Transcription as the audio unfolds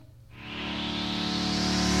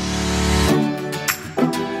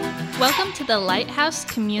Welcome to the Lighthouse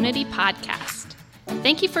Community Podcast.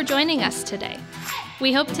 Thank you for joining us today.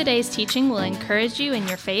 We hope today's teaching will encourage you in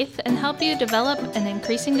your faith and help you develop an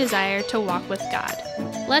increasing desire to walk with God.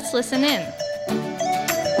 Let's listen in.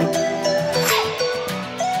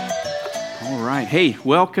 All right. Hey,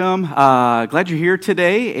 welcome. Glad you're here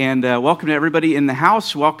today, and welcome to everybody in the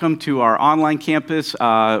house. Welcome to our online campus,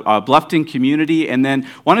 Bluffton community, and then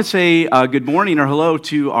want to say good morning or hello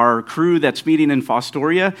to our crew that's meeting in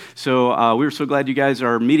Fostoria. So we're so glad you guys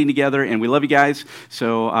are meeting together, and we love you guys.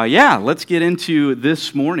 So let's get into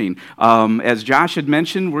this morning. As Josh had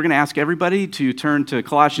mentioned, we're going to ask everybody to turn to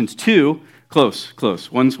Colossians 2.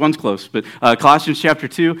 Close. One's close, but Colossians chapter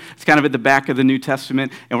 2, it's kind of at the back of the New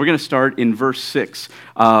Testament, and we're going to start in verse 6.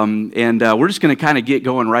 We're just going to kind of get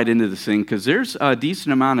going right into this thing, because there's a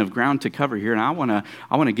decent amount of ground to cover here, and I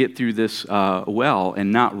want to get through this well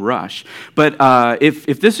and not rush. But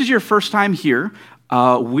if this is your first time here,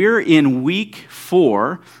 we're in week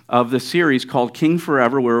 4 of the series called King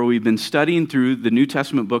Forever, where we've been studying through the New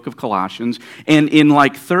Testament book of Colossians. And in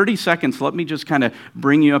like 30 seconds, let me just kind of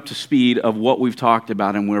bring you up to speed of what we've talked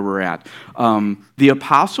about and where we're at. The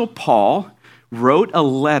Apostle Paul wrote a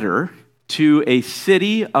letter to a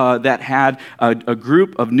city that had a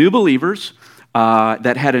group of new believers,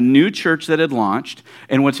 that had a new church that had launched.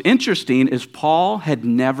 And what's interesting is Paul had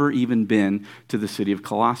never even been to the city of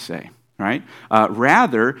Colossae. Right?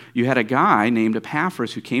 Rather, you had a guy named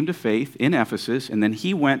Epaphras who came to faith in Ephesus, and then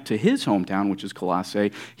he went to his hometown, which is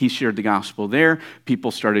Colossae. He shared the gospel there.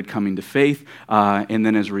 People started coming to faith. And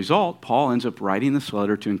then as a result, Paul ends up writing this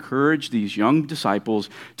letter to encourage these young disciples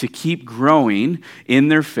to keep growing in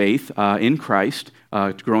their faith in Christ,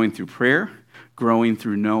 growing through prayer, growing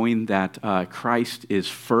through knowing that Christ is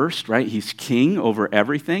first, right? He's king over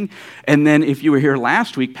everything. And then if you were here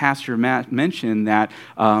last week, Pastor Matt mentioned that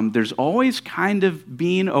there's always kind of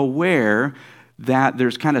being aware that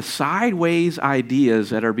there's kind of sideways ideas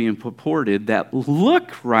that are being purported that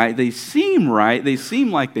look right, they seem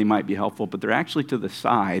like they might be helpful, but they're actually to the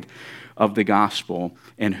side of the gospel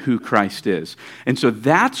and who Christ is. And so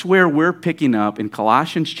that's where we're picking up in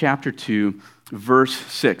Colossians chapter 2, verse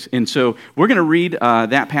 6. And so we're going to read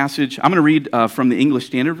that passage. I'm going to read from the English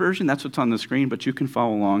Standard Version. That's what's on the screen, but you can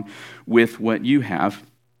follow along with what you have.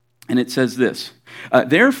 And it says this,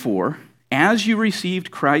 Therefore, as you received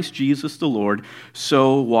Christ Jesus the Lord,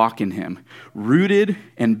 so walk in him, rooted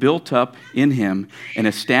and built up in him, and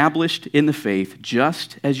established in the faith,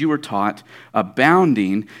 just as you were taught,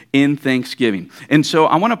 abounding in thanksgiving. And so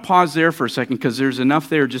I want to pause there for a second, because there's enough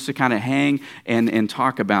there just to kind of hang and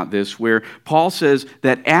talk about this, where Paul says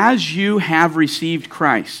that as you have received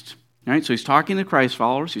Christ, right? So he's talking to Christ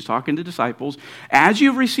followers, he's talking to disciples, as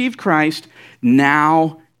you've received Christ,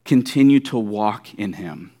 now continue to walk in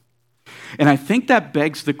him. And I think that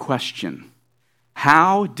begs the question,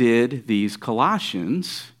 how did these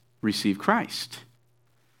Colossians receive Christ?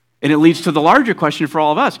 And it leads to the larger question for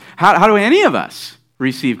all of us. How do any of us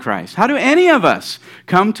receive Christ? How do any of us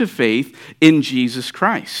come to faith in Jesus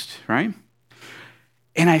Christ, right?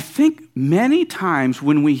 And I think many times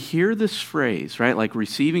when we hear this phrase, right, like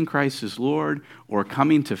receiving Christ as Lord or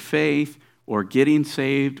coming to faith, or getting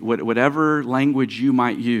saved, whatever language you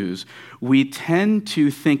might use, we tend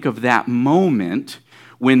to think of that moment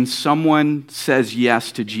when someone says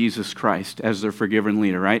yes to Jesus Christ as their forgiven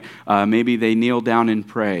leader, right? Maybe they kneel down and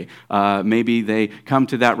pray. Maybe they come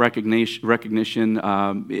to that recognition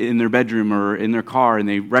in their bedroom or in their car, and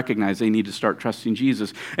they recognize they need to start trusting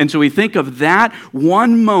Jesus. And so we think of that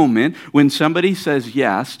one moment when somebody says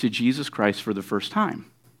yes to Jesus Christ for the first time.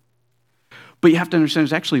 But you have to understand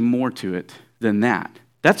there's actually more to it than that.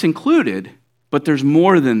 That's included, but there's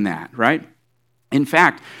more than that, right? In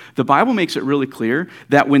fact, the Bible makes it really clear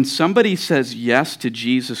that when somebody says yes to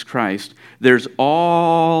Jesus Christ, there's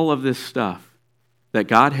all of this stuff that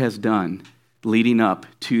God has done leading up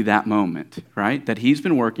to that moment, right? That he's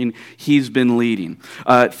been working, he's been leading.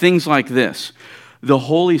 Things like this, the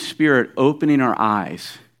Holy Spirit opening our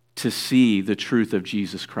eyes to see the truth of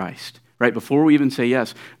Jesus Christ. Right, before we even say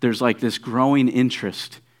yes, there's like this growing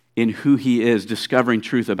interest in who he is, discovering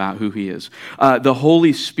truth about who he is. The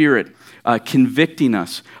Holy Spirit convicting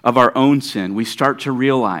us of our own sin. We start to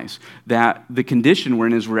realize that the condition we're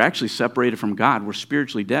in is we're actually separated from God. We're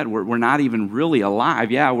spiritually dead. We're not even really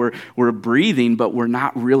alive. Yeah, we're breathing, but we're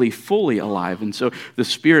not really fully alive. And so the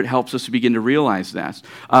Spirit helps us to begin to realize that.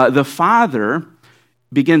 The Father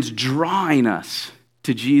begins drawing us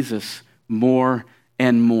to Jesus more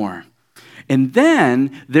and more. And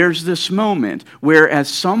then there's this moment where as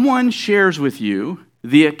someone shares with you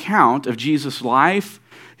the account of Jesus' life,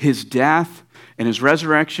 his death, and his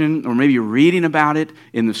resurrection, or maybe you're reading about it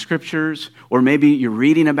in the scriptures, or maybe you're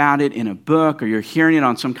reading about it in a book, or you're hearing it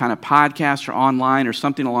on some kind of podcast or online or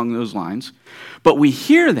something along those lines. But we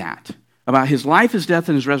hear that about his life, his death,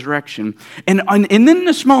 and his resurrection. And in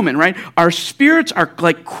this moment, right, our spirits are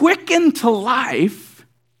like quickened to life,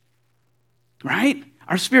 right?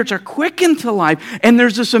 Our spirits are quickened to life. And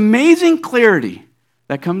there's this amazing clarity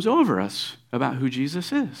that comes over us about who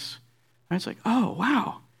Jesus is. Right? It's like, oh,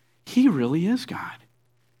 wow, he really is God.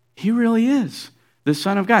 He really is the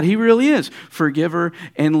Son of God. He really is forgiver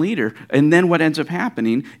and leader. And then what ends up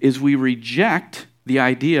happening is we reject the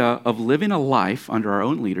idea of living a life under our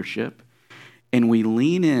own leadership, and we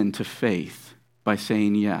lean into faith by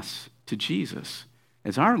saying yes to Jesus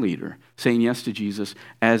as our leader, saying yes to Jesus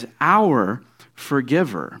as our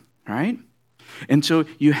forgiver, right? And so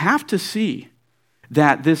you have to see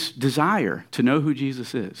that this desire to know who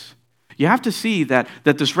Jesus is, you have to see that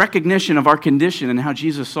this recognition of our condition and how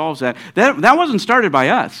Jesus solves that wasn't started by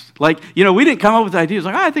us. Like, we didn't come up with ideas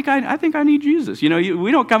like, I think I need Jesus. We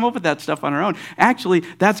don't come up with that stuff on our own. Actually,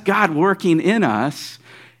 that's God working in us.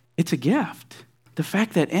 It's a gift. The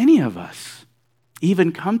fact that any of us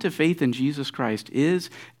even come to faith in Jesus Christ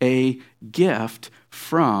is a gift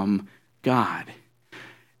from God.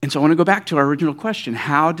 And so I want to go back to our original question.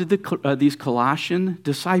 How did these Colossian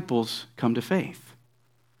disciples come to faith?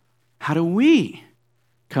 How do we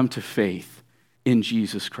come to faith in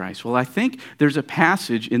Jesus Christ? Well, I think there's a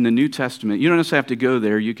passage in the New Testament. You don't necessarily have to go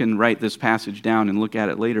there. You can write this passage down and look at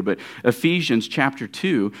it later. But Ephesians chapter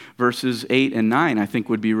 2, verses 8 and 9, I think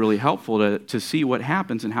would be really helpful to see what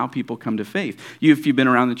happens and how people come to faith. If you've been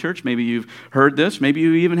around the church, maybe you've heard this. Maybe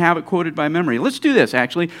you even have it quoted by memory. Let's do this,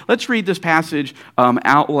 actually. Let's read this passage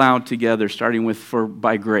out loud together, starting with "For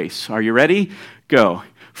by grace." Are you ready? Go.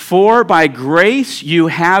 "For by grace you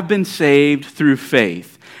have been saved through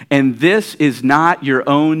faith. And this is not your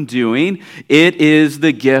own doing. It is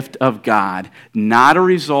the gift of God, not a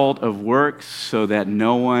result of works, so that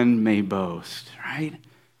no one may boast," right?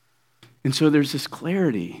 And so there's this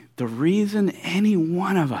clarity. The reason any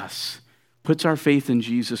one of us puts our faith in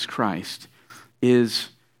Jesus Christ is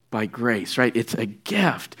by grace, right? It's a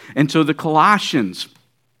gift. And so the Colossians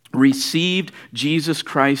received Jesus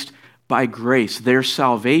Christ by grace. Their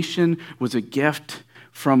salvation was a gift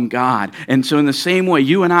from God. And so in the same way,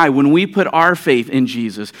 you and I, when we put our faith in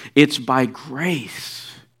Jesus, it's by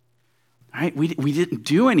grace, right? We didn't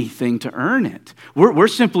do anything to earn it. We're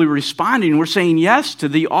simply responding. We're saying yes to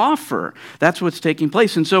the offer. That's what's taking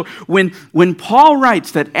place. And so when Paul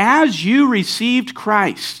writes that as you received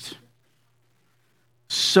Christ,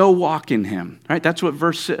 so walk in him, right? That's what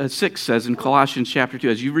verse 6 says in Colossians chapter 2.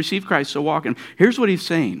 As you received Christ, so walk in him. Here's what he's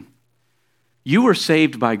saying. You were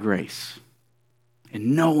saved by grace.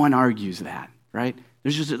 And no one argues that, right?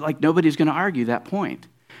 There's just like nobody's going to argue that point.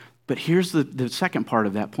 But here's the second part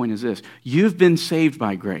of that point is this. You've been saved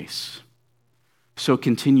by grace. So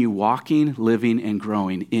continue walking, living, and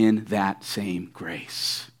growing in that same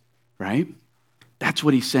grace, right? That's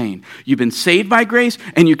what he's saying. You've been saved by grace,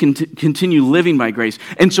 and you can continue living by grace.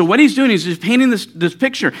 And so what he's doing is just painting this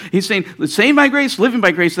picture. He's saying, saved by grace, living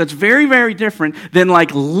by grace, that's very, very different than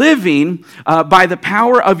like living by the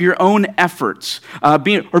power of your own efforts,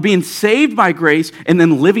 being saved by grace and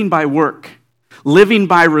then living by work, living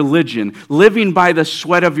by religion, living by the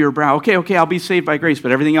sweat of your brow. Okay, I'll be saved by grace,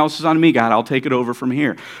 but everything else is on me, God. I'll take it over from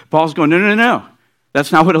here. Paul's going, no.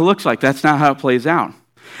 That's not what it looks like. That's not how it plays out.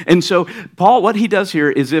 And so Paul, what he does here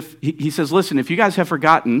is he says, listen, if you guys have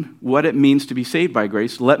forgotten what it means to be saved by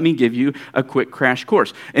grace, let me give you a quick crash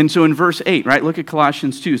course. And so in verse 8, right, look at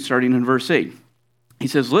Colossians 2, starting in verse 8. He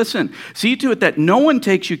says, listen, see to it that no one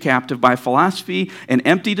takes you captive by philosophy and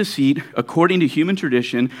empty deceit, according to human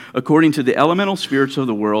tradition, according to the elemental spirits of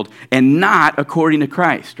the world, and not according to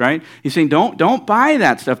Christ, right? He's saying, don't buy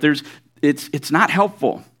that stuff. It's not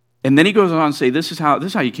helpful. And then he goes on to say, this is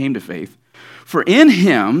how you came to faith. For in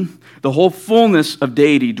him, the whole fullness of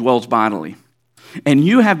deity dwells bodily. And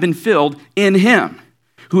you have been filled in him,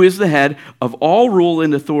 who is the head of all rule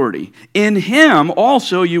and authority. In him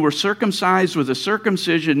also you were circumcised with a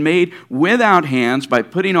circumcision made without hands by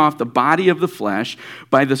putting off the body of the flesh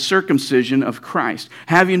by the circumcision of Christ,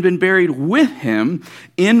 having been buried with him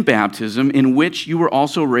in baptism, in which you were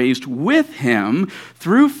also raised with him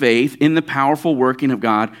through faith in the powerful working of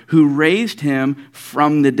God, who raised him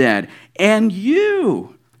from the dead. And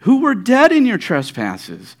you, who were dead in your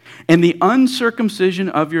trespasses and the uncircumcision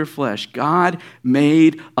of your flesh, God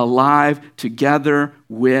made alive together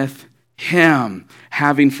with him,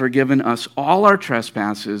 having forgiven us all our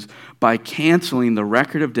trespasses by canceling the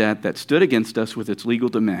record of debt that stood against us with its legal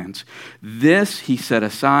demands. This he set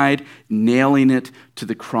aside, nailing it to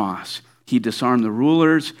the cross. He disarmed the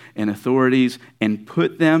rulers and authorities and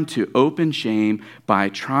put them to open shame by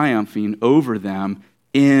triumphing over them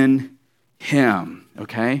in him.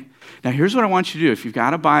 Okay? Now, here's what I want you to do. If you've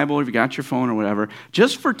got a Bible, if you've got your phone or whatever,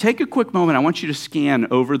 take a quick moment. I want you to scan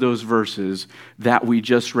over those verses that we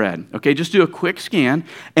just read. Okay, just do a quick scan.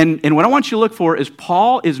 And what I want you to look for is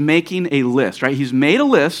Paul is making a list, right? He's made a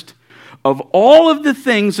list of all of the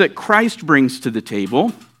things that Christ brings to the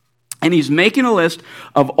table, and he's making a list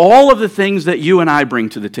of all of the things that you and I bring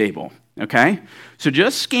to the table. Okay? So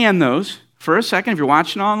just scan those for a second. If you're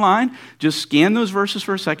watching online, just scan those verses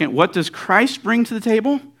for a second. What does Christ bring to the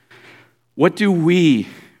table? What do we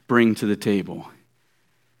bring to the table?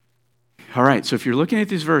 All right, so if you're looking at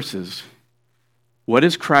these verses, what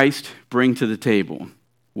does Christ bring to the table?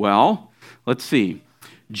 Well, let's see.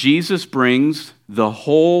 Jesus brings the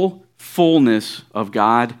whole fullness of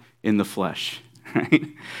God in the flesh. Right?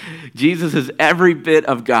 Jesus is every bit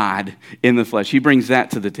of God in the flesh. He brings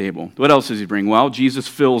that to the table. What else does he bring? Well, Jesus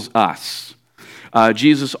fills us.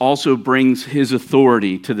 Jesus also brings his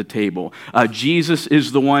authority to the table. Jesus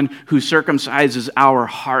is the one who circumcises our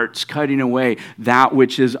hearts, cutting away that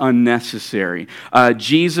which is unnecessary.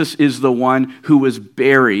 Jesus is the one who was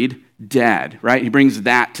buried dead, right? He brings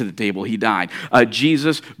that to the table. He died.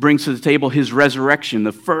 Jesus brings to the table his resurrection,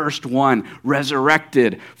 the first one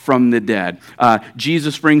resurrected from the dead.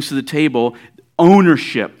 Jesus brings to the table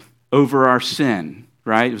ownership over our sin,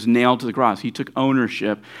 right? It was nailed to the cross. He took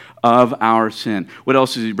ownership of our sin. What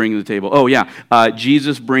else does he bring to the table? Oh, yeah.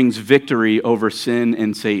 Jesus brings victory over sin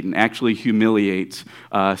and Satan, actually humiliates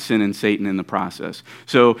sin and Satan in the process.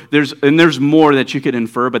 So there's more that you could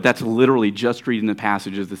infer, but that's literally just reading the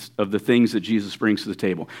passages of the things that Jesus brings to the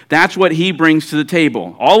table. That's what he brings to the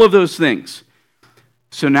table, all of those things.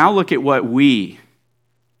 So now look at what we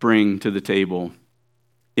bring to the table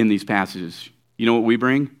in these passages. You know what we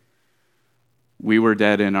bring? We were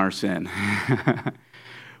dead in our sin.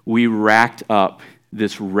 We racked up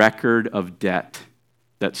this record of debt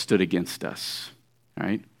that stood against us,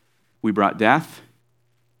 right? We brought death,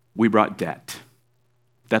 we brought debt.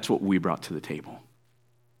 That's what we brought to the table.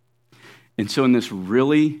 And so in this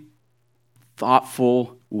really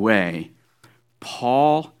thoughtful way,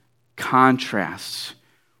 Paul contrasts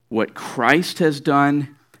what Christ has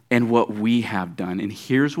done and what we have done. And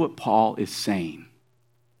here's what Paul is saying.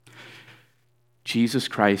 Jesus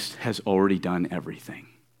Christ has already done everything.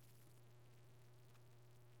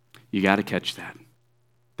 You got to catch that.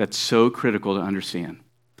 That's so critical to understand.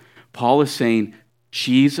 Paul is saying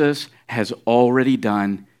Jesus has already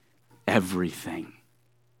done everything.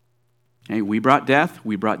 Okay, we brought death,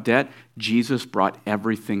 we brought debt. Jesus brought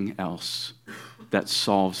everything else that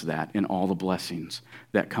solves that and all the blessings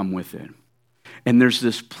that come with it. And there's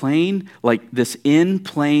this in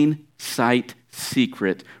plain sight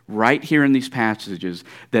secret right here in these passages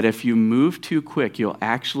that if you move too quick, you'll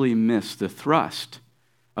actually miss the thrust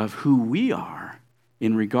of who we are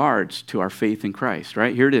in regards to our faith in Christ,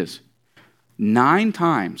 right? Here it is. 9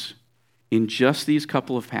 times in just these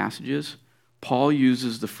couple of passages, Paul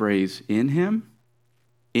uses the phrase in him,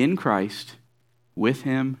 in Christ, with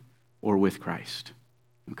him, or with Christ,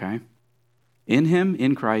 okay? In him,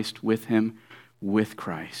 in Christ, with him, with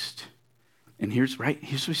Christ. And here's what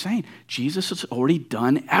he's saying. Jesus has already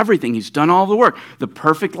done everything. He's done all the work. The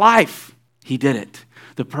perfect life, he did it.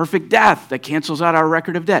 The perfect death that cancels out our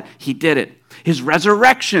record of debt, he did it. His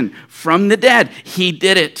resurrection from the dead, he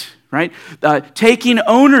did it, right? Taking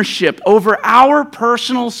ownership over our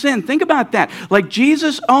personal sin. Think about that. Like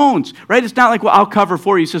Jesus owns, right? It's not like, well, I'll cover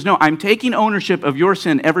for you. He says, no, I'm taking ownership of your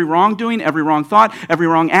sin. Every wrongdoing, every wrong thought, every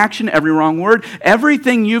wrong action, every wrong word,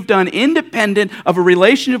 everything you've done independent of a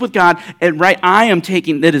relationship with God, and right, I am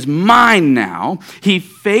taking, that is mine now. He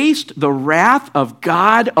faced the wrath of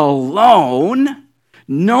God alone.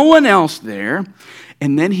 No one else there.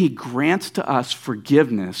 And then he grants to us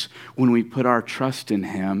forgiveness when we put our trust in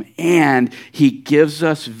him. And he gives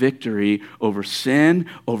us victory over sin,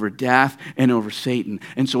 over death, and over Satan.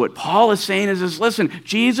 And so what Paul is saying is listen,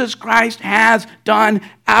 Jesus Christ has done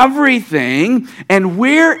everything. And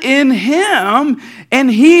we're in him. And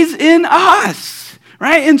he's in us.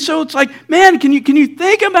 Right? And so it's like, man, can you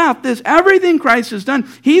think about this? Everything Christ has done.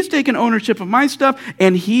 He's taken ownership of my stuff.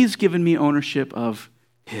 And he's given me ownership of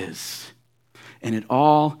his. And it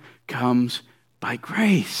all comes by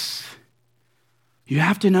grace. You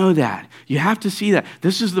have to know that. You have to see that.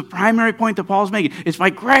 This is the primary point that Paul's making. It's by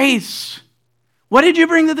grace. What did you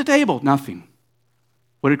bring to the table? Nothing.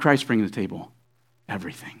 What did Christ bring to the table?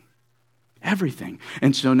 Everything. Everything.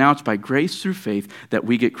 And so now it's by grace through faith that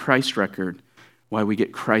we get Christ's record, why we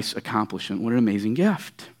get Christ's accomplishment. What an amazing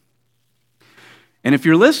gift. And if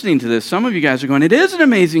you're listening to this, some of you guys are going, it is an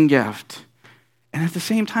amazing gift. And at the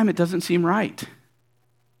same time, it doesn't seem right.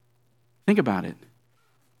 Think about it.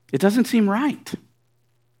 It doesn't seem right.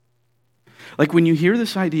 Like when you hear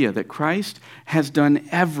this idea that Christ has done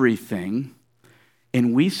everything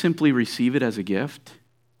and we simply receive it as a gift,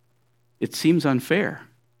 it seems unfair.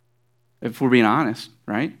 If we're being honest,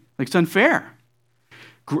 right? Like it's unfair.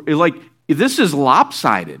 Like this is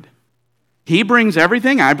lopsided. He brings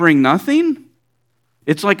everything, I bring nothing.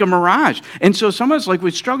 It's like a mirage. And so some of us, like, we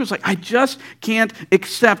struggle. It's like, I just can't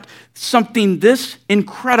accept something this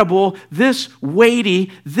incredible, this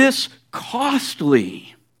weighty, this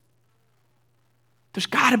costly. There's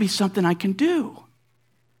got to be something I can do.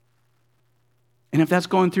 And if that's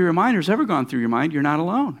going through your mind or has ever gone through your mind, you're not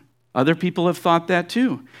alone. Other people have thought that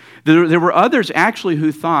too. There were others actually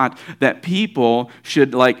who thought that people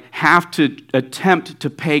should have to attempt to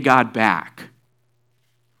pay God back.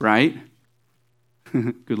 Right?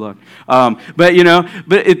 Good luck.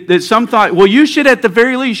 But some thought, well, you should at the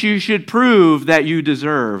very least, you should prove that you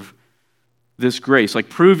deserve this grace. Like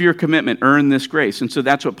prove your commitment, earn this grace. And so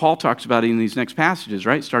that's what Paul talks about in these next passages,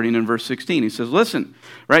 right? Starting in verse 16. He says, listen,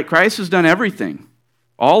 right? Christ has done everything.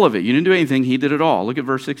 All of it. You didn't do anything. He did it all. Look at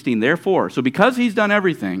verse 16. Therefore, so because he's done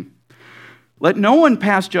everything, let no one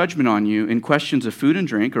pass judgment on you in questions of food and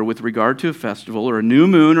drink or with regard to a festival or a new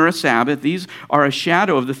moon or a Sabbath. These are a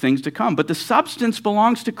shadow of the things to come. But the substance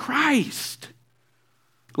belongs to Christ.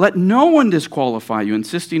 Let no one disqualify you,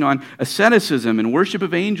 insisting on asceticism and worship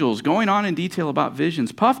of angels, going on in detail about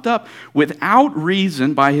visions, puffed up without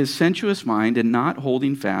reason by his sensuous mind and not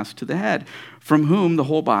holding fast to the head, from whom the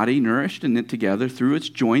whole body, nourished and knit together through its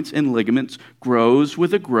joints and ligaments, grows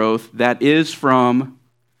with a growth that is from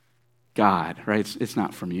God, right? It's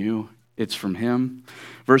not from you. It's from him.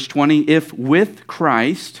 Verse 20, if with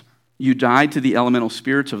Christ you died to the elemental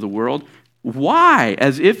spirits of the world, why,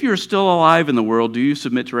 as if you're still alive in the world, do you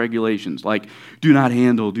submit to regulations like do not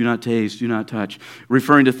handle, do not taste, do not touch,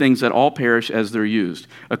 referring to things that all perish as they're used,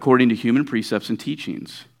 according to human precepts and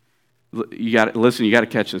teachings? You got to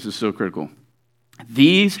catch this. It's so critical.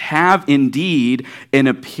 These have indeed an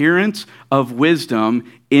appearance of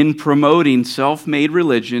wisdom in promoting self-made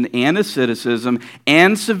religion and asceticism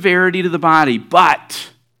and severity to the body, but,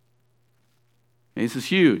 this is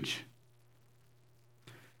huge,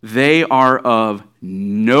 they are of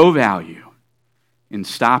no value in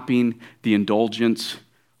stopping the indulgence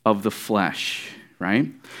of the flesh, right?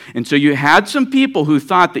 And so you had some people who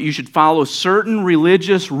thought that you should follow certain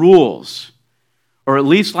religious rules, or at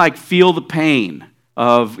least feel the pain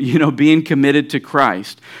of, being committed to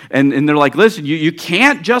Christ. And they're like, listen, you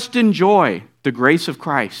can't just enjoy the grace of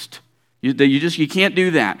Christ. You can't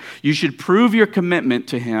do that. You should prove your commitment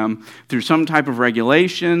to him through some type of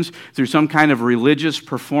regulations, through some kind of religious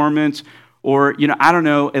performance, or, I don't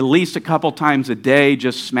know, at least a couple times a day,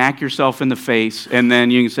 just smack yourself in the face, and then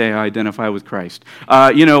you can say, I identify with Christ.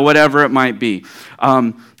 Whatever it might be.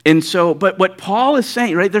 And so, but what Paul is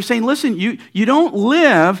saying, right, they're saying, listen, you don't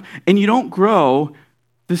live and you don't grow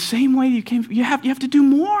the same way you came. You have to do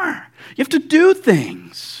more. You have to do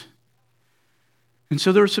things. And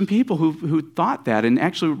so there were some people who thought that and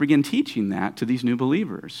actually began teaching that to these new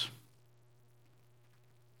believers.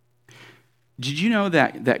 Did you know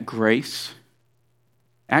that grace,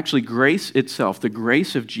 actually grace itself, the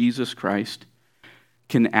grace of Jesus Christ,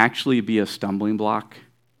 can actually be a stumbling block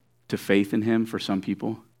to faith in him for some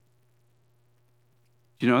people?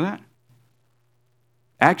 Do you know that?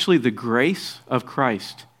 Actually, the grace of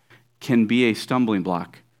Christ can be a stumbling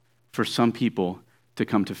block for some people to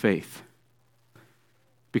come to faith.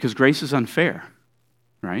 Because grace is unfair,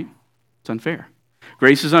 right? It's unfair.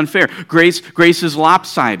 Grace is unfair. Grace is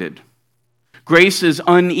lopsided. Grace is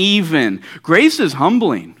uneven. Grace is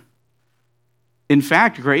humbling. In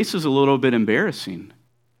fact, grace is a little bit embarrassing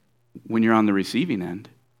when you're on the receiving end.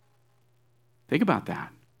 Think about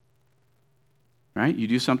that. Right? You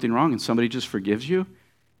do something wrong and somebody just forgives you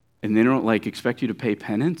and they don't expect you to pay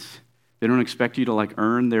penance. They don't expect you to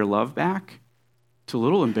earn their love back. It's a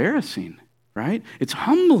little embarrassing, right? It's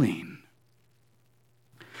humbling.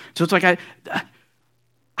 So it's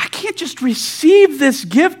I can't just receive this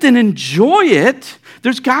gift and enjoy it.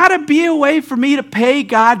 There's got to be a way for me to pay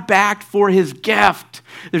God back for his gift.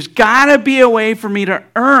 There's got to be a way for me to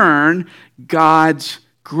earn God's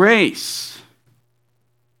grace.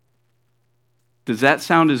 Does that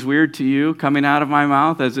sound as weird to you coming out of my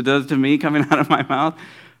mouth as it does to me coming out of my mouth?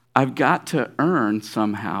 I've got to earn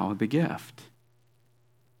somehow the gift.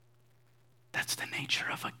 That's the nature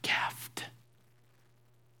of a gift.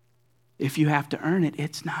 If you have to earn it,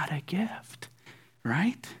 it's not a gift,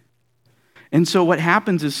 right? And so what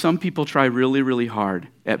happens is some people try really, really hard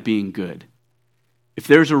at being good. If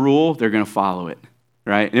there's a rule, they're going to follow it,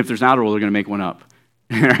 right? And if there's not a rule, they're going to make one up,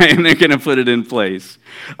 right? And they're going to put it in place.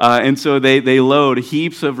 And so they load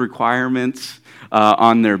heaps of requirements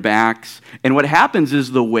on their backs. And what happens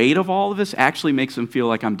is the weight of all of this actually makes them feel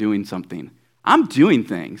like I'm doing something. I'm doing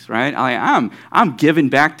things, right? I'm giving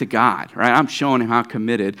back to God, right? I'm showing him how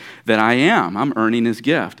committed that I am. I'm earning his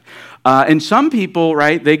gift. And some people,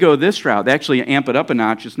 right, they go this route. They actually amp it up a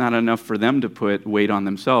notch. It's not enough for them to put weight on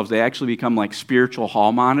themselves. They actually become like spiritual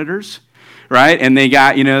hall monitors, right? And they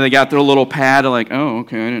got their little pad of like, oh,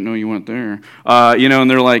 okay, I didn't know you went there. And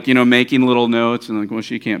they're like, making little notes and like, well,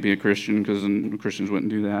 she can't be a Christian because Christians wouldn't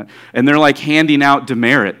do that. And they're like handing out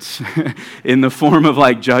demerits in the form of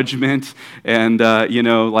like judgment and,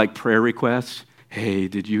 like prayer requests. Hey,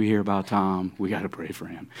 did you hear about Tom? We got to pray for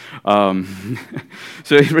him.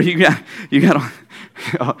 So you got.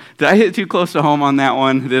 Did I hit too close to home on that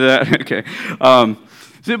one? Did I? Okay.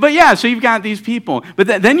 So you've got these people,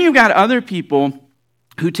 but then you've got other people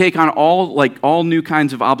who take on all new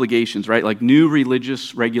kinds of obligations, right? Like new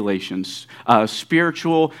religious regulations,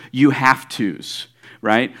 spiritual you have tos,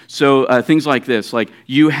 right? So things like this, like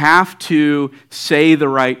you have to say the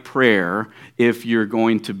right prayer if you're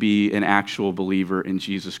going to be an actual believer in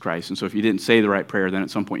Jesus Christ. And so if you didn't say the right prayer, then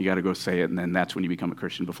at some point you got to go say it, and then that's when you become a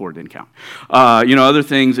Christian. Before it didn't count. Other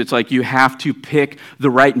things, it's like you have to pick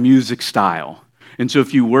the right music style. And so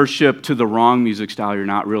if you worship to the wrong music style, you're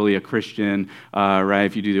not really a Christian, right?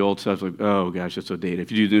 If you do the old stuff, it's like, oh gosh, that's so dated.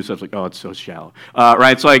 If you do the new stuff, it's like, oh, it's so shallow,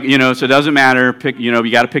 right? It's like, so it doesn't matter. Pick,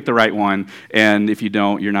 you got to pick the right one. And if you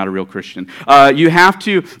don't, you're not a real Christian. You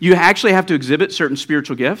actually have to exhibit certain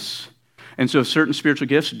spiritual gifts. And so if certain spiritual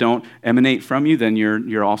gifts don't emanate from you, then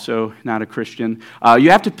you're also not a Christian.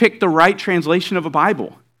 You have to pick the right translation of a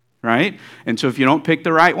Bible, right? And so if you don't pick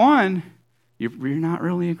the right one, you're not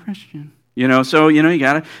really a Christian. You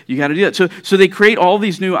gotta do that. So they create all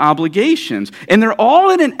these new obligations, and they're all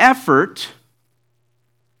in an effort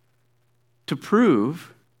to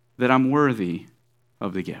prove that I'm worthy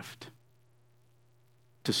of the gift,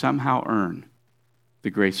 to somehow earn the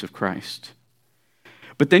grace of Christ.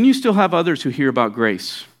 But then you still have others who hear about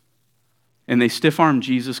grace, and they stiff-arm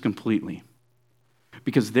Jesus completely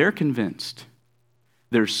because they're convinced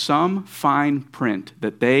there's some fine print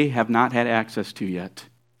that they have not had access to yet.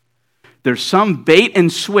 There's some bait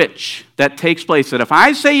and switch that takes place that if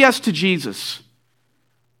I say yes to Jesus,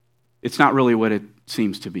 it's not really what it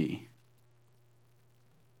seems to be.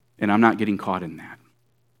 And I'm not getting caught in that.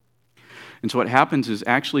 And so what happens is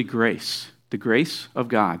actually grace, the grace of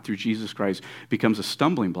God through Jesus Christ, becomes a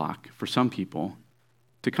stumbling block for some people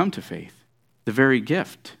to come to faith. The very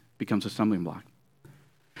gift becomes a stumbling block.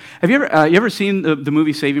 Have you ever seen the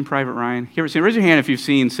movie Saving Private Ryan? You ever seen? Raise your hand if you've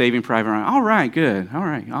seen Saving Private Ryan. All right, good. All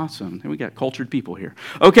right, awesome. We got cultured people here.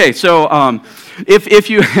 Okay, so if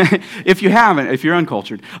you haven't, if you're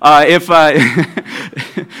uncultured, the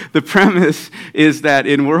premise is that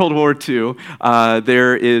in World War II,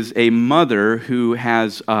 there is a mother who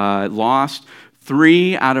has lost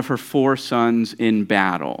 3 out of her 4 sons in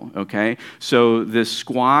battle. Okay, so this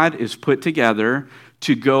squad is put together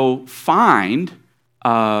to go find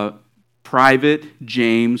Private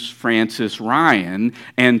James Francis Ryan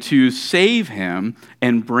and to save him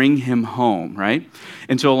and bring him home, right?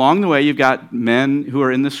 And so along the way, you've got men who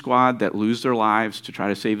are in the squad that lose their lives to try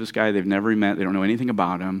to save this guy they've never met. They don't know anything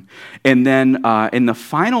about him. And then in the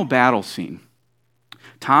final battle scene,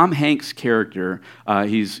 Tom Hanks' character,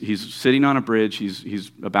 he's sitting on a bridge. He's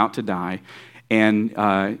about to die. And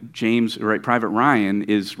Private Ryan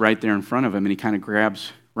is right there in front of him, and he kind of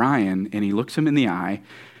grabs Ryan, and he looks him in the eye,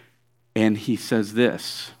 and he says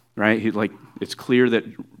this, right? It's clear that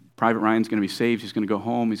Private Ryan's going to be saved. He's going to go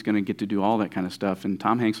home. He's going to get to do all that kind of stuff. And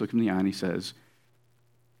Tom Hanks looks him in the eye, and he says,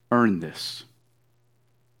 "Earn this."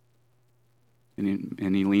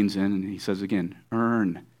 And he leans in, and he says again,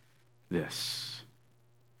 "Earn this."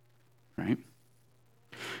 Right?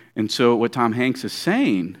 And so what Tom Hanks is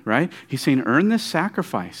saying, right? He's saying, earn this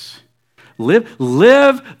sacrifice. Live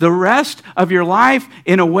the rest of your life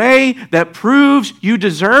in a way that proves you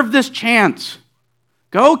deserve this chance.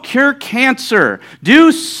 Go cure cancer.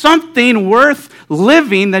 Do something worth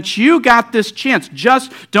living that you got this chance.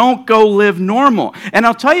 Just don't go live normal. And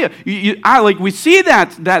I'll tell you, we see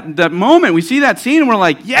that moment, we see that scene, and we're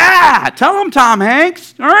like, yeah, tell him, Tom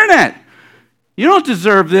Hanks, earn it. You don't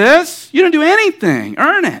deserve this. You don't do anything.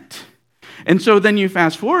 Earn it. And so then you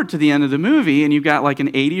fast forward to the end of the movie, and you've got like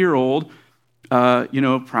an 80-year-old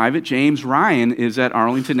Private James Ryan is at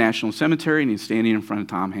Arlington National Cemetery, and he's standing in front of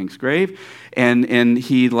Tom Hanks' grave, and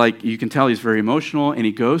he, you can tell he's very emotional, and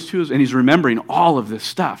he goes to and he's remembering all of this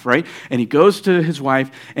stuff, right? And he goes to his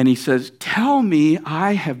wife, and he says, "Tell me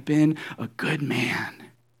I have been a good man."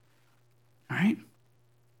 All right?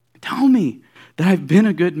 Tell me that I've been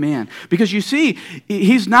a good man. Because you see,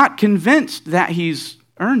 he's not convinced that he's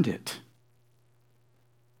earned it.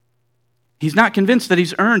 He's not convinced that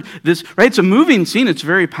he's earned this, right? It's a moving scene. It's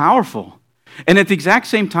very powerful. And at the exact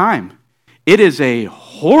same time, it is a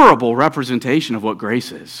horrible representation of what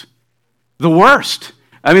grace is. The worst.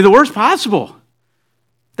 I mean, the worst possible.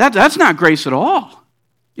 That's not grace at all,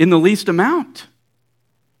 in the least amount.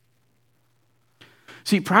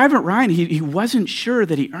 See, Private Ryan, he wasn't sure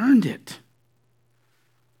that he earned it.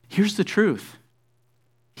 Here's the truth.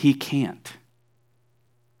 He can't.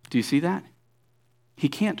 Do you see that? He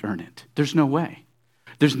can't earn it. There's no way.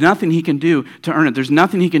 There's nothing he can do to earn it. There's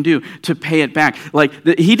nothing he can do to pay it back.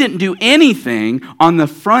 He didn't do anything on the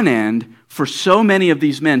front end for so many of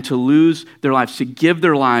these men to lose their lives, to give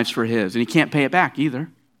their lives for his. And he can't pay it back either.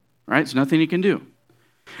 Right? There's nothing he can do.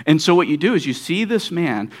 And so what you do is you see this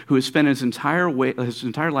man who has spent his entire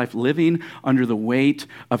life living under the weight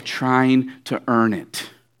of trying to earn it.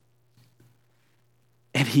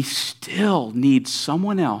 And he still needs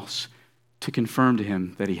someone else to confirm to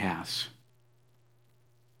him that he has.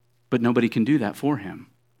 But nobody can do that for him,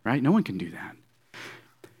 right? No one can do that.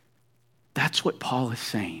 That's what Paul is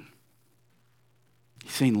saying.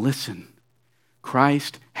 He's saying, listen,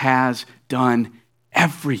 Christ has done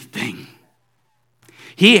everything.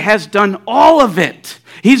 He has done all of it.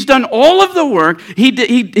 He's done all of the work. He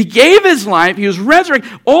gave his life. He was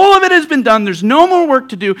resurrected. All of it has been done. There's no more work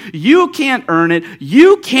to do. You can't earn it.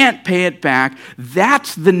 You can't pay it back.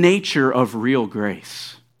 That's the nature of real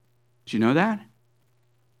grace. Do you know that?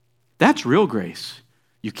 That's real grace.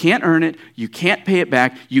 You can't earn it. You can't pay it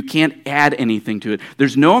back. You can't add anything to it.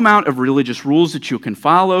 There's no amount of religious rules that you can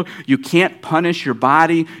follow. You can't punish your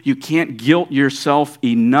body. You can't guilt yourself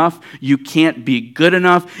enough. You can't be good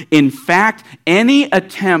enough. In fact, any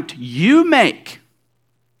attempt you make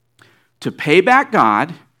to pay back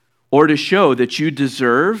God or to show that you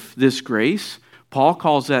deserve this grace, Paul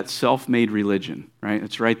calls that self-made religion, right?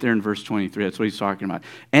 It's right there in verse 23. That's what he's talking about.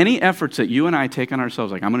 Any efforts that you and I take on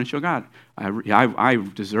ourselves, like I'm going to show God, I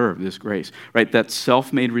deserve this grace, right? That's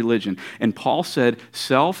self-made religion. And Paul said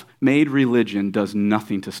self-made religion does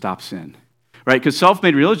nothing to stop sin, right? Because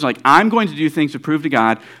self-made religion, like I'm going to do things to prove to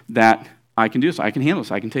God that I can do this, I can handle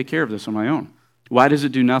this, I can take care of this on my own. Why does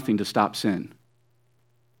it do nothing to stop sin?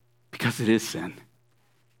 Because it is sin.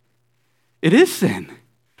 It is sin.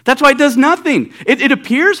 That's why it does nothing. It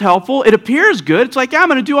appears helpful. It appears good. It's like, yeah, I'm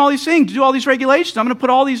going to do all these things, do all these regulations. I'm going to put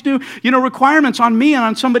all these new, requirements on me and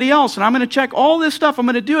on somebody else, and I'm going to check all this stuff. I'm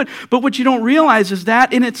going to do it. But what you don't realize is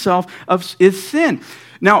that in itself is sin.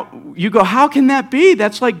 Now, you go, how can that be?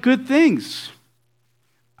 That's like good things.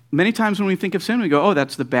 Many times when we think of sin, we go, oh,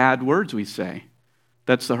 that's the bad words we say.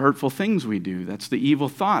 That's the hurtful things we do. That's the evil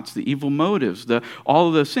thoughts, the evil motives, all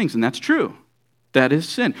of those things. And that's true. That is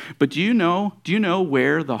sin. But do you know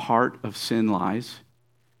where the heart of sin lies?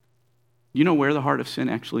 You know where the heart of sin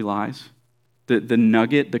actually lies? The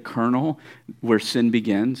nugget, the kernel where sin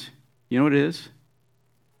begins. You know what it is?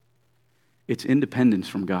 It's independence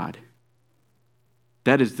from God.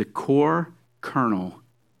 That is the core kernel,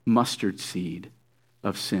 mustard seed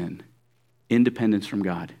of sin. Independence from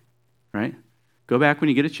God, right? Go back when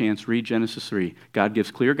you get a chance, read Genesis 3. God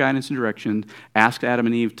gives clear guidance and direction, asked Adam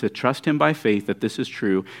and Eve to trust him by faith that this is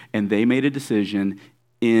true, and they made a decision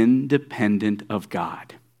independent of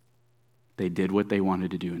God. They did what they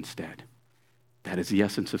wanted to do instead. That is the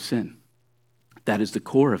essence of sin. That is the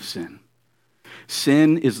core of sin.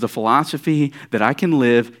 Sin is the philosophy that I can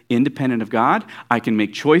live independent of God, I can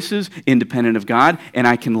make choices independent of God, and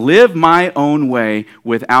I can live my own way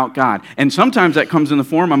without God. And sometimes that comes in the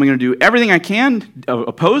form, I'm going to do everything I can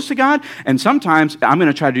opposed to God, and sometimes I'm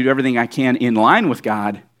going to try to do everything I can in line with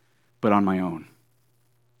God, but on my own.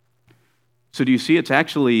 So do you see it's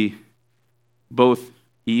actually both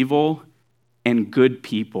evil and good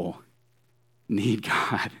people need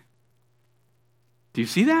God. Do you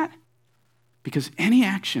see that? Because any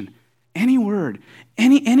action, any word,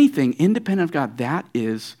 anything independent of God, that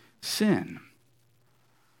is sin.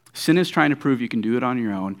 Sin is trying to prove you can do it on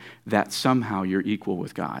your own, that somehow you're equal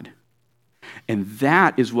with God. And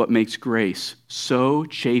that is what makes grace so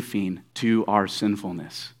chafing to our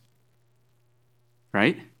sinfulness.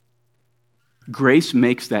 Right? Grace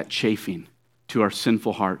makes that chafing to our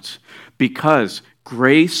sinful hearts because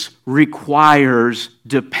grace requires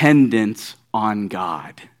dependence on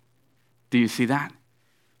God. Do you see that?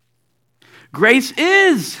 Grace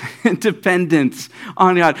is dependence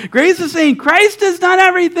on God. Grace is saying Christ is not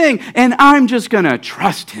everything, and I'm just going to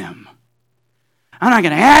trust him. I'm not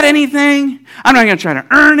going to add anything. I'm not going to try to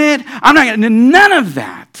earn it. I'm not going to do none of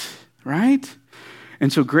that, right?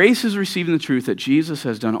 And so grace is receiving the truth that Jesus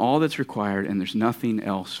has done all that's required, and there's nothing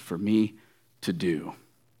else for me to do.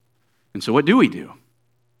 And so what do we do?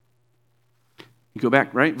 You go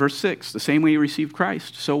back, right? Verse 6, the same way you received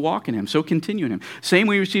Christ, so walk in him, so continue in him. Same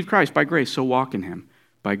way you received Christ, by grace, so walk in him,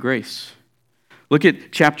 by grace. Look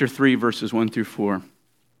at chapter 3, verses 1 through 4.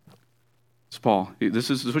 It's Paul. This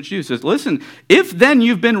is what you do. It says, listen, if then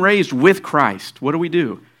you've been raised with Christ, what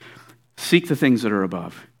do? Seek the things that are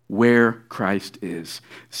above, where Christ is,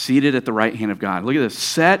 seated at the right hand of God. Look at this.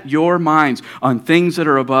 Set your minds on things that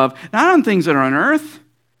are above, not on things that are on earth.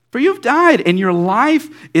 For you've died, and your life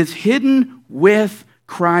is hidden with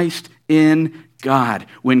Christ in God.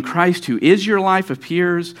 When Christ, who is your life,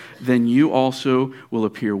 appears, then you also will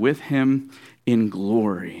appear with him in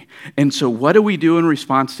glory. And so what do we do in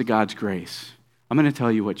response to God's grace? I'm going to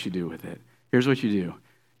tell you what you do with it. Here's what you do.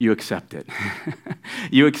 You accept it.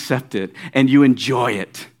 You accept it, and you enjoy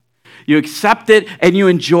it. You accept it and you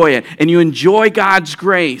enjoy it, and you enjoy God's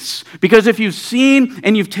grace. Because if you've seen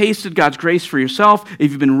and you've tasted God's grace for yourself, if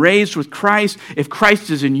you've been raised with Christ, if Christ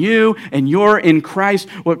is in you and you're in Christ,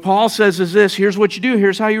 what Paul says is this: here's what you do,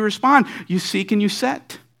 here's how you respond. You seek and you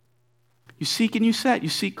set. You seek and you set. You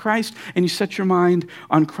seek Christ and you set your mind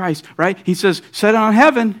on Christ, right? He says, set it on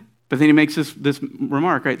heaven, but then he makes this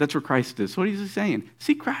remark, right? That's where Christ is. So what is he saying?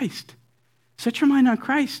 Seek Christ. Set your mind on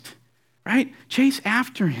Christ. Right? Chase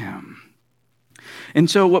after him. And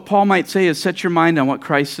so what Paul might say is set your mind on what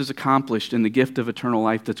Christ has accomplished in the gift of eternal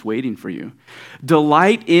life that's waiting for you.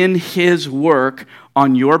 Delight in his work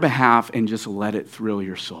on your behalf and just let it thrill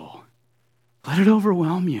your soul. Let it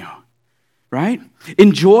overwhelm you. Right?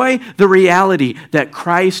 Enjoy the reality that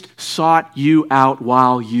Christ sought you out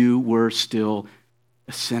while you were still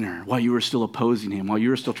a sinner, while you were still opposing him, while you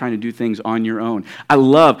were still trying to do things on your own. I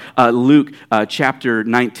love Luke chapter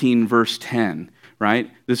 19, verse 10,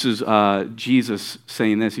 right? This is Jesus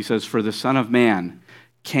saying this. He says, for the Son of Man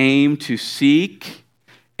came to seek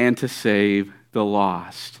and to save the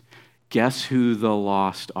lost. Guess who the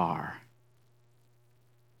lost are?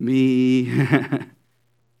 Me,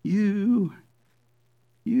 you,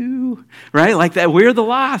 right? Like that, we're the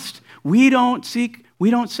lost. We don't seek, we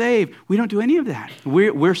don't save. We don't do any of that.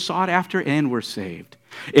 We're sought after and we're saved.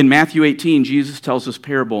 In Matthew 18, Jesus tells this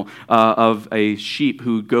parable of a sheep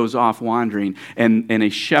who goes off wandering, and a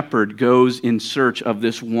shepherd goes in search of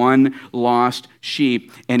this one lost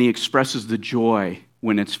sheep, and he expresses the joy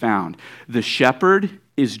when it's found. The shepherd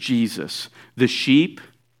is Jesus. The sheep,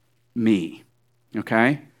 me.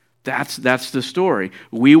 Okay? That's the story.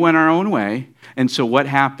 We went our own way, and so what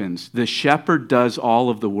happens? The shepherd does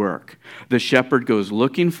all of the work. The shepherd goes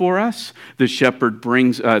looking for us. The shepherd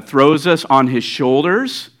throws us on his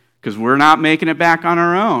shoulders, because we're not making it back on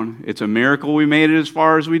our own. It's a miracle we made it as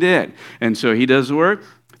far as we did. And so he does the work,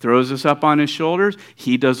 throws us up on his shoulders.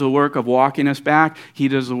 He does the work of walking us back. He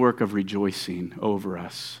does the work of rejoicing over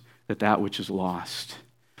us that which is lost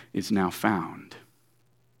is now found.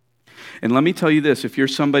 And let me tell you this, if you're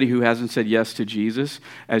somebody who hasn't said yes to Jesus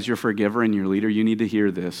as your forgiver and your leader, you need to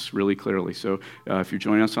hear this really clearly. So if you're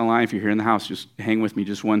joining us online, if you're here in the house, just hang with me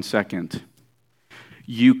just 1 second.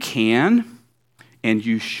 You can and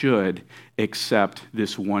you should accept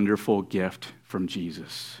this wonderful gift from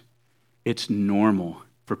Jesus. It's normal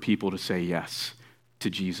for people to say yes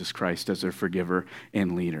to Jesus Christ as their forgiver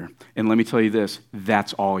and leader. And let me tell you this,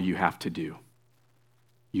 that's all you have to do.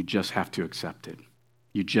 You just have to accept it.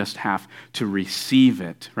 You just have to receive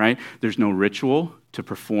it, right? There's no ritual to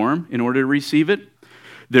perform in order to receive it.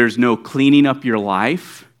 There's no cleaning up your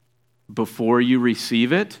life before you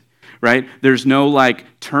receive it, right? There's no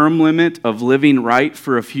term limit of living right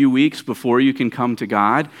for a few weeks before you can come to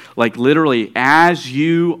God. Like literally, as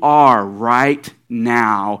you are right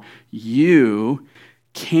now, you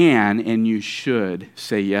can and you should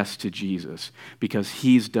say yes to Jesus because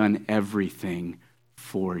he's done everything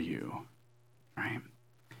for you, right?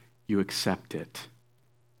 You accept it.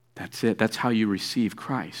 That's it. That's how you receive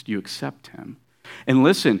Christ. You accept him. And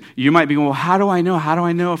listen, you might be going, well, how do I know? How do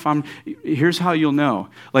I know if I'm... Here's how you'll know.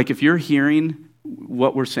 Like if you're hearing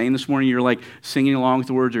what we're saying this morning, you're singing along with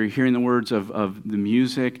the words, or you're hearing the words of the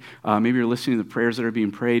music, maybe you're listening to the prayers that are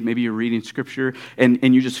being prayed, maybe you're reading scripture,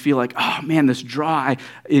 and you just feel like, oh man, this draw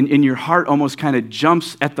in your heart almost kind of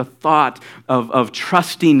jumps at the thought of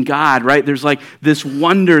trusting God, right? There's this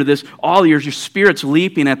wonder, all your spirit's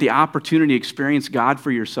leaping at the opportunity to experience God for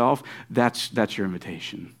yourself. That's your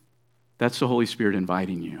invitation. That's the Holy Spirit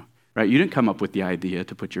inviting you, right? You didn't come up with the idea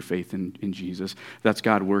to put your faith in Jesus. That's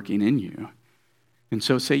God working in you. And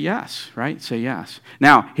so say yes, right? Say yes.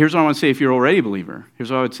 Now, here's what I want to say if you're already a believer.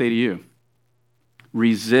 Here's what I would say to you.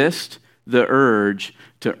 Resist the urge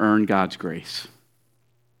to earn God's grace.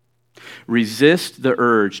 Resist the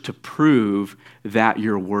urge to prove that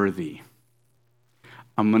you're worthy.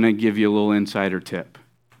 I'm going to give you a little insider tip.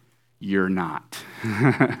 You're not.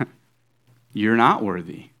 You're not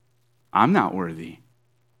worthy. I'm not worthy.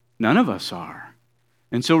 None of us are.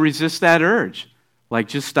 And so resist that urge. Like,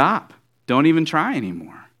 just stop. Don't even try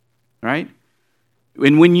anymore, right?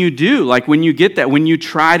 And when you do, like when you get that, when you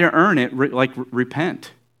try to earn it,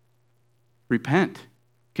 repent. Repent.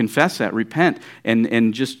 Confess that. Repent.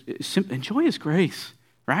 And just enjoy His grace,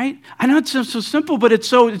 right? I know it's so simple, but it's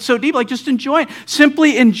so deep. Like, just enjoy it.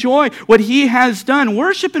 Simply enjoy what He has done.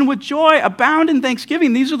 Worship Him with joy. Abound in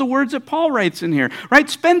thanksgiving. These are the words that Paul writes in here, right?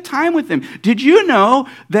 Spend time with Him. Did you know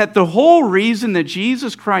that the whole reason that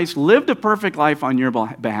Jesus Christ lived a perfect life on your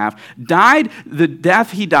behalf, died the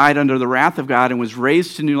death He died under the wrath of God and was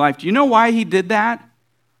raised to new life? Do you know why He did that?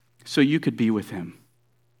 So you could be with Him.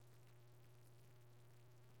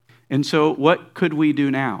 And so what could we do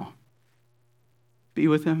now? Be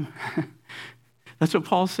with Him. That's what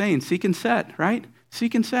Paul's saying. Seek and set, right?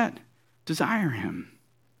 Seek and set. Desire Him.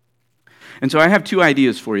 And so I have two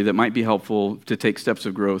ideas for you that might be helpful to take steps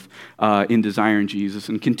of growth in desiring Jesus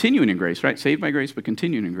and continuing in grace, right? Saved by grace, but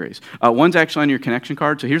continuing in grace. One's actually on your connection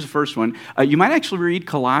card. So here's the first one. You might actually read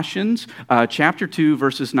Colossians chapter 2,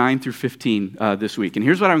 verses 9 through 15 this week. And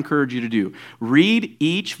here's what I encourage you to do. Read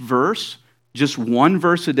each verse, just one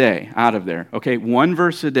verse a day out of there, okay? One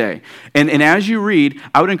verse a day. And as you read,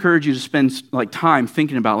 I would encourage you to spend time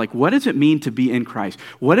thinking about what does it mean to be in Christ?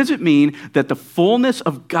 What does it mean that the fullness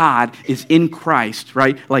of God is in Christ,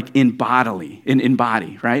 right? Like in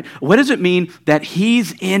body, right? What does it mean that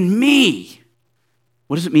He's in me?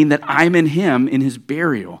 What does it mean that I'm in Him, in His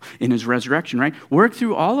burial, in His resurrection, right? Work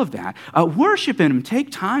through all of that. Worship Him.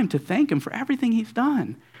 Take time to thank Him for everything He's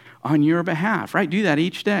done on your behalf, right? Do that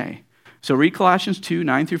each day. So read Colossians 2,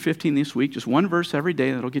 9 through 15 this week, just one verse every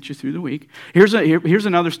day. That'll get you through the week. Here's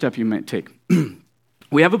another step you might take.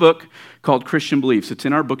 We have a book called Christian Beliefs. It's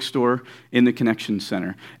in our bookstore in the Connection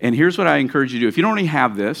Center. And here's what I encourage you to do. If you don't already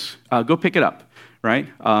have this, go pick it up, right?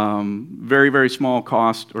 Very, very small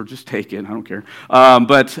cost, or just take it. I don't care.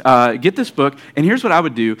 But get this book. And here's what I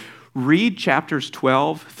would do. Read chapters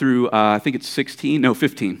 12 through, I think it's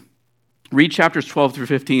 15. Read chapters 12 through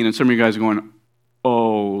 15. And some of you guys are going,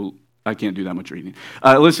 oh, I can't do that much reading.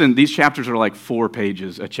 Listen, these chapters are like 4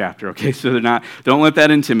 pages a chapter, okay? So don't let that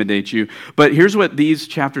intimidate you. But here's what these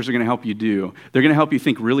chapters are going to help you do. They're going to help you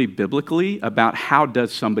think really biblically about how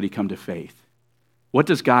does somebody come to faith? What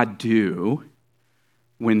does God do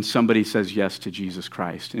when somebody says yes to Jesus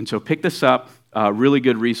Christ? And so pick this up, really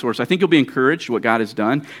good resource. I think you'll be encouraged what God has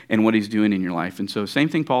done and what He's doing in your life. And so same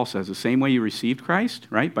thing Paul says, the same way you received Christ,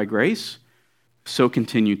 right, by grace, so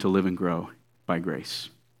continue to live and grow by grace.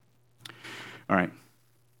 All right.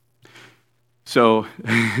 So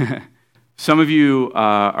some of you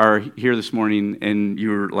are here this morning and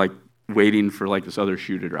you're waiting for this other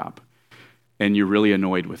shoe to drop. And you're really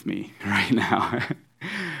annoyed with me right now.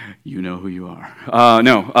 You know who you are.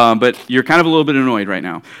 But you're kind of a little bit annoyed right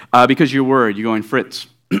now because you're worried. You're going, Fritz,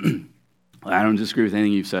 I don't disagree with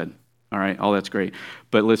anything you've said. All right, all that's great.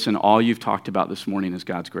 But listen, all you've talked about this morning is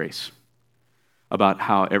God's grace. About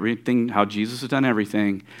how Jesus has done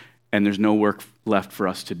everything, and there's no work left for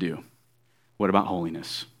us to do. What about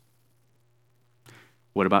holiness?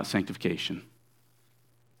 What about sanctification?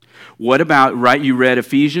 What about, right, you read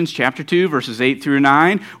Ephesians chapter 2, verses 8 through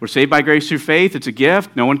 9. We're saved by grace through faith. It's a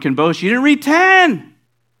gift. No one can boast. You didn't read 10.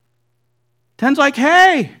 10's like,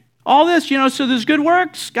 hey, all this, so there's good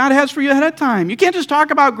works God has for you ahead of time. You can't just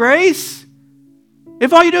talk about grace.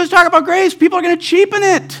 If all you do is talk about grace, people are going to cheapen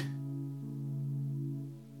it.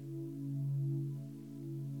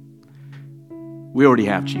 We already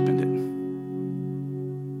have cheapened it.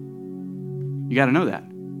 You got to know that.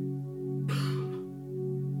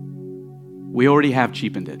 We already have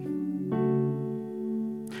cheapened it.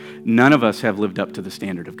 None of us have lived up to the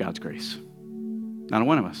standard of God's grace. Not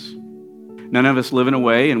one of us. None of us live in a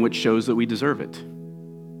way in which shows that we deserve it.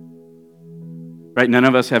 Right? None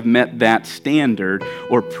of us have met that standard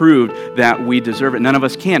or proved that we deserve it. None of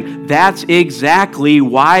us can. That's exactly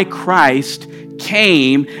why Christ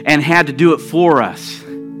came and had to do it for us.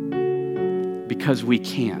 Because we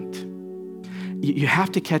can't. You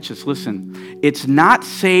have to catch this. Listen, it's not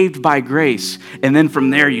saved by grace, and then from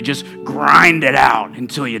there you just grind it out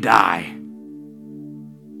until you die.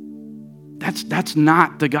 That's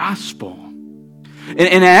not the gospel.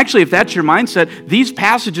 And actually, if that's your mindset, these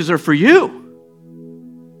passages are for you.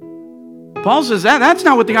 Paul says that's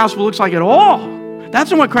not what the gospel looks like at all. That's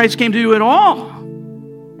not what Christ came to do at all.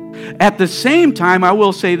 At the same time, I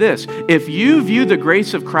will say this. If you view the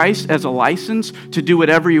grace of Christ as a license to do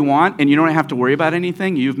whatever you want and you don't have to worry about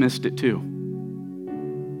anything, you've missed it too.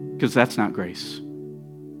 Because that's not grace.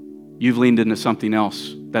 You've leaned into something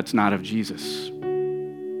else that's not of Jesus.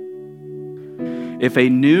 If a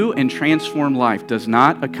new and transformed life does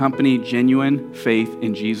not accompany genuine faith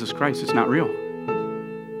in Jesus Christ, it's not real.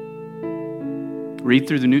 Read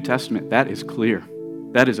through the New Testament. That is clear.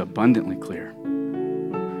 That is abundantly clear.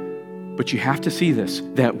 But you have to see this,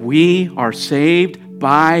 that we are saved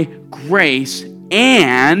by grace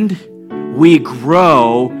and we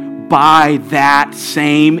grow by that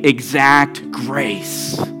same exact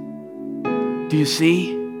grace. Do you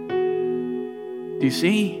see? Do you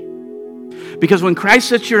see? Because when Christ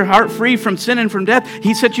sets your heart free from sin and from death,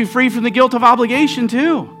 he sets you free from the guilt of obligation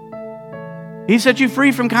too. He sets you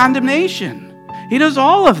free from condemnation. He does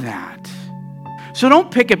all of that. So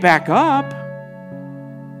don't pick it back up.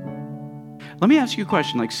 Let me ask you a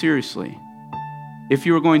question, like seriously. If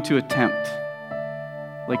you were going to attempt,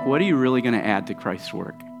 like what are you really going to add to Christ's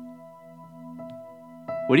work?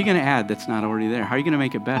 What are you going to add that's not already there? How are you going to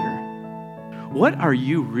make it better? What are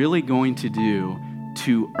you really going to do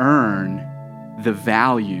to earn the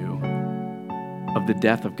value of the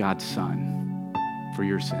death of God's Son for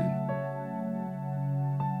your sin?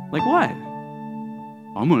 Like what?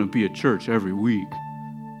 I'm going to be at church every week.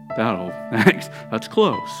 That's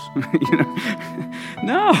close.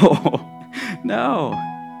 No.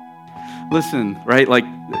 Listen, right? Like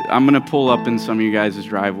I'm going to pull up in some of you guys'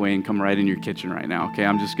 driveway and come right in your kitchen right now, okay?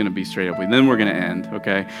 I'm just going to be straight up with you. Then we're going to end,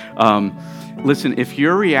 okay? Listen, if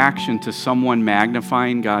your reaction to someone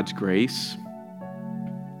magnifying God's grace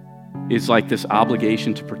is like this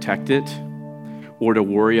obligation to protect it or to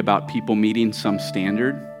worry about people meeting some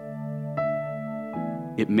standard,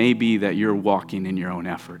 it may be that you're walking in your own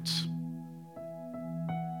efforts.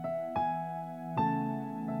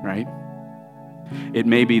 Right? It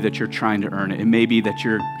may be that you're trying to earn it. It may be that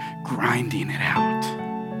you're grinding it out.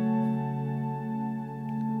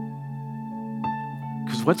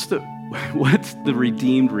 Because what's the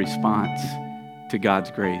redeemed response to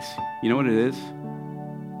God's grace? You know what it is?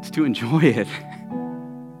 It's to enjoy it.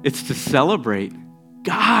 It's to celebrate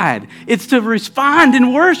God. It's to respond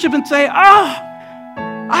in worship and say,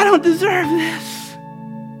 I don't deserve this.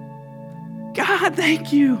 God,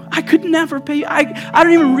 thank you. I could never pay you. I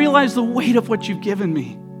don't even realize the weight of what you've given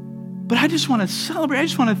me. But I just want to celebrate. I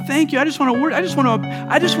just want to thank you. I just want to work. I just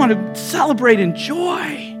want to celebrate and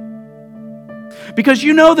joy. Because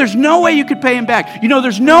you know there's no way you could pay him back. You know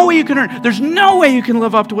there's no way you can earn. There's no way you can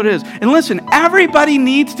live up to what it is. And listen, everybody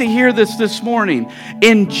needs to hear this morning.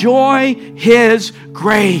 Enjoy his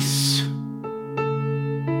grace.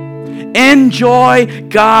 Enjoy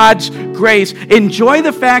God's grace. Enjoy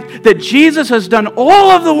the fact that Jesus has done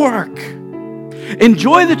all of the work.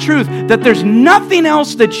 Enjoy the truth that there's nothing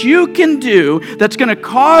else that you can do that's going to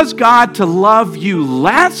cause God to love you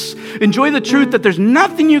less. Enjoy the truth that there's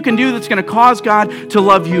nothing you can do that's going to cause God to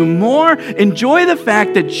love you more. Enjoy the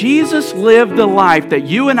fact that Jesus lived the life that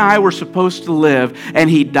you and I were supposed to live, and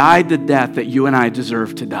he died the death that you and I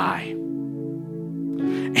deserve to die.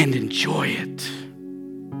 And enjoy it.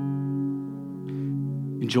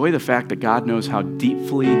 Enjoy the fact that God knows how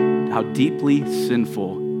deeply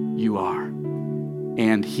sinful you are.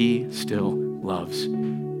 And he still loves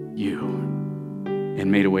you and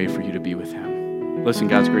made a way for you to be with him. Listen,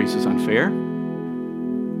 God's grace is unfair.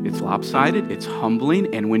 It's lopsided. It's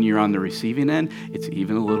humbling. And when you're on the receiving end, it's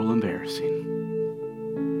even a little embarrassing.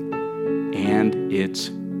 And it's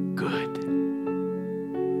good.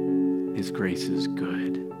 His grace is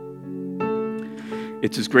good.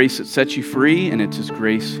 It's his grace that sets you free, and it's his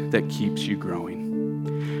grace that keeps you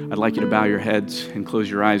growing. I'd like you to bow your heads and close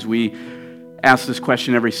your eyes. We ask this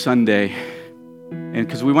question every Sunday, and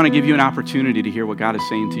because we want to give you an opportunity to hear what God is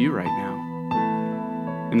saying to you right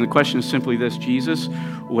now. And the question is simply this: Jesus,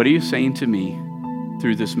 what are you saying to me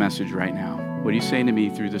through this message right now? What are you saying to me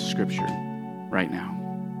through this scripture right now?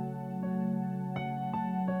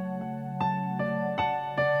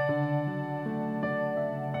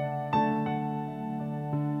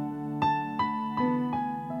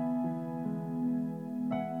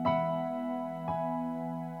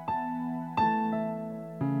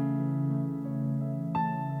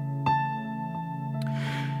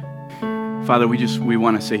 Father, we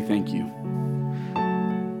want to say thank you.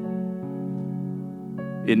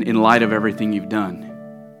 In light of everything you've done,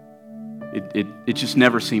 it just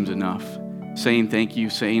never seems enough. saying thank you,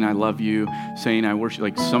 saying I love you, saying I worship,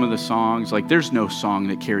 like some of the songs, like there's no song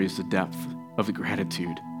that carries the depth of the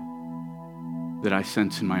gratitude that I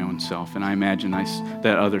sense in my own self, and I imagine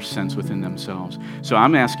that others sense within themselves. So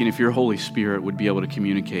I'm asking if your Holy Spirit would be able to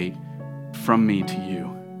communicate from me to you,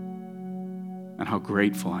 and how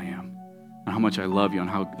grateful I am, and how much I love you, and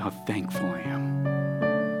how thankful I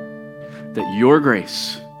am. That your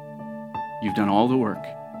grace, you've done all the work.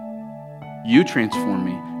 You transform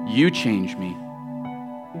me. You change me.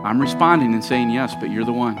 I'm responding and saying yes, but you're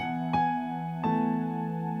the one.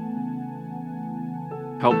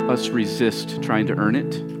 Help us resist trying to earn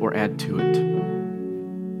it or add to it.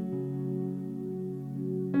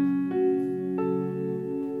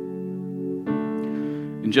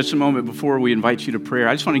 In just a moment before we invite you to prayer,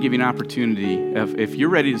 I just want to give you an opportunity. If you're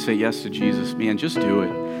ready to say yes to Jesus, man, just do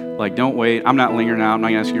it. Like, don't wait. I'm not lingering out. I'm not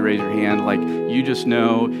going to ask you to raise your hand. Like, you just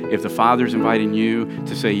know if the Father's inviting you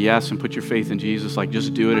to say yes and put your faith in Jesus, like,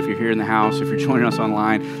 just do it. If you're here in the house, if you're joining us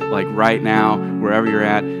online, like right now, wherever you're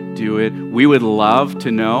at, do it. We would love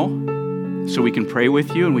to know so we can pray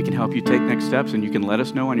with you and we can help you take next steps, and you can let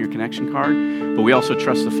us know on your connection card. But we also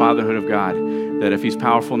trust the fatherhood of God, that if he's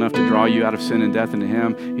powerful enough to draw you out of sin and death into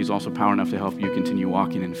him, he's also powerful enough to help you continue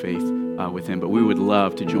walking in faith with him. But we would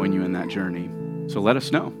love to join you in that journey. So let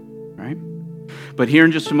us know, right? But here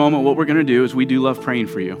in just a moment, what we're going to do is we do love praying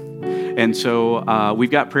for you. And so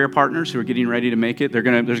we've got prayer partners who are getting ready to make it. There's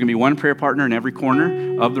going to be one prayer partner in every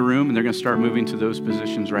corner of the room, and they're going to start moving to those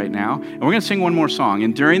positions right now. And we're going to sing one more song.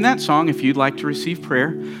 And during that song, if you'd like to receive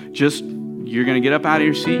prayer, you're going to get up out of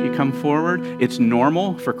your seat, you come forward. It's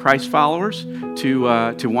normal for Christ followers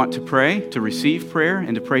to want to pray, to receive prayer,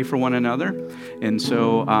 and to pray for one another. And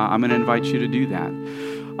so I'm going to invite you to do that.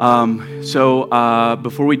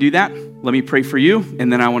 Before we do that, let me pray for you,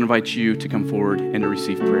 and then I want to invite you to come forward and to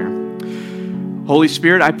receive prayer. Holy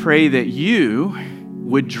Spirit, I pray that you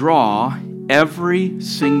would draw every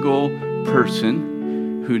single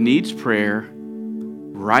person who needs prayer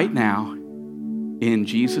right now. In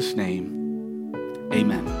Jesus' name,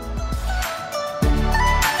 amen.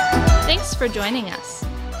 Thanks for joining us.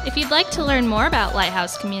 If you'd like to learn more about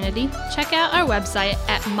Lighthouse Community, check out our website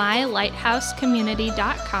at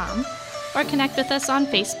mylighthousecommunity.com or connect with us on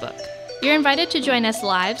Facebook. You're invited to join us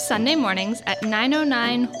live Sunday mornings at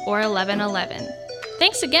 9:09 or 11:11.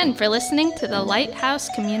 Thanks again for listening to the Lighthouse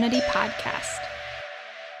Community Podcast.